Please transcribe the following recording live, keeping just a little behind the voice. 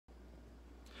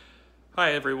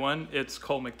Hi everyone, it's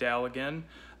Cole McDowell again.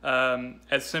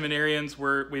 As seminarians,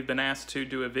 we've been asked to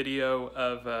do a video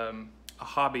of a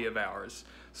hobby of ours.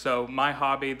 So my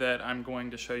hobby that I'm going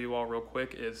to show you all real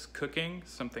quick is cooking,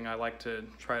 something I like to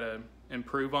try to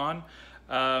improve on.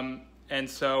 And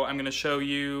so I'm going to show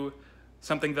you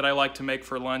something that I like to make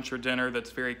for lunch or dinner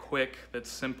that's very quick,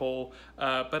 that's simple,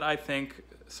 but I think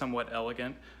somewhat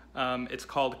elegant. It's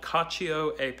called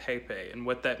cacio e pepe, and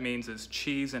what that means is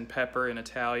cheese and pepper in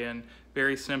Italian.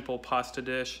 Very simple pasta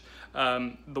dish.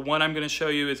 The one I'm going to show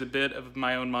you is a bit of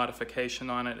my own modification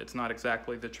on it. It's not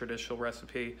exactly the traditional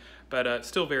recipe, but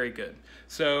still very good.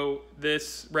 So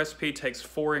this recipe takes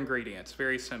 4 ingredients,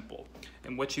 very simple.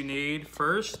 And what you need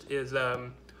first is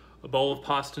a bowl of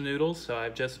pasta noodles. So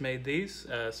I've just made these.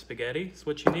 Spaghetti is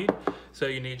what you need. So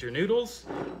you need your noodles.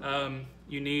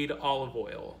 You need olive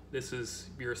oil. This is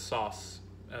your sauce,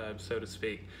 so to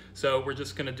speak. So we're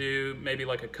just gonna do maybe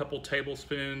like a couple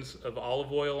tablespoons of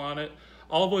olive oil on it.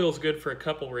 Olive oil is good for a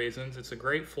couple reasons. It's a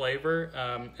great flavor,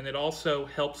 and it also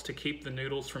helps to keep the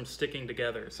noodles from sticking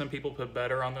together. Some people put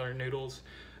butter on their noodles,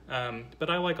 but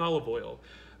I like olive oil.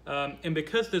 And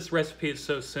because this recipe is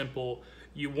so simple,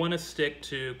 you want to stick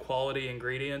to quality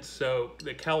ingredients. So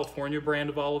the California brand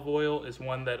of olive oil is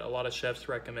one that a lot of chefs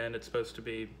recommend. It's supposed to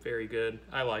be very good.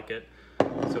 I like it,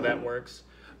 so that works.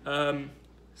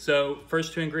 So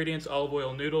first 2 ingredients, olive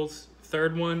oil, noodles.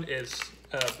 Third one is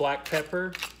black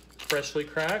pepper, freshly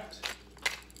cracked.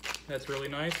 That's really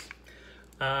nice.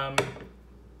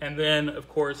 And then, of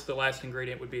course, the last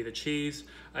ingredient would be the cheese.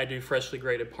 I do freshly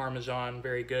grated Parmesan,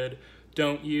 very good.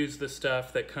 Don't use the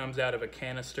stuff that comes out of a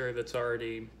canister that's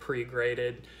already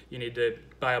pre-grated. You need to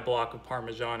buy a block of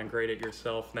Parmesan and grate it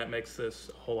yourself, and that makes this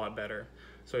a whole lot better.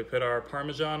 So we put our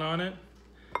Parmesan on it,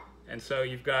 and so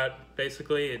you've got,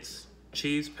 basically, it's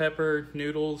cheese, pepper,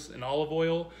 noodles, and olive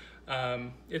oil.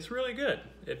 It's really good.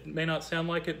 It may not sound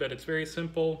like it, but it's very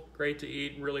simple, great to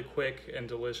eat, really quick and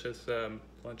delicious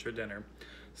lunch or dinner.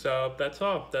 So that's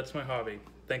all. That's my hobby.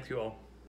 Thank you all.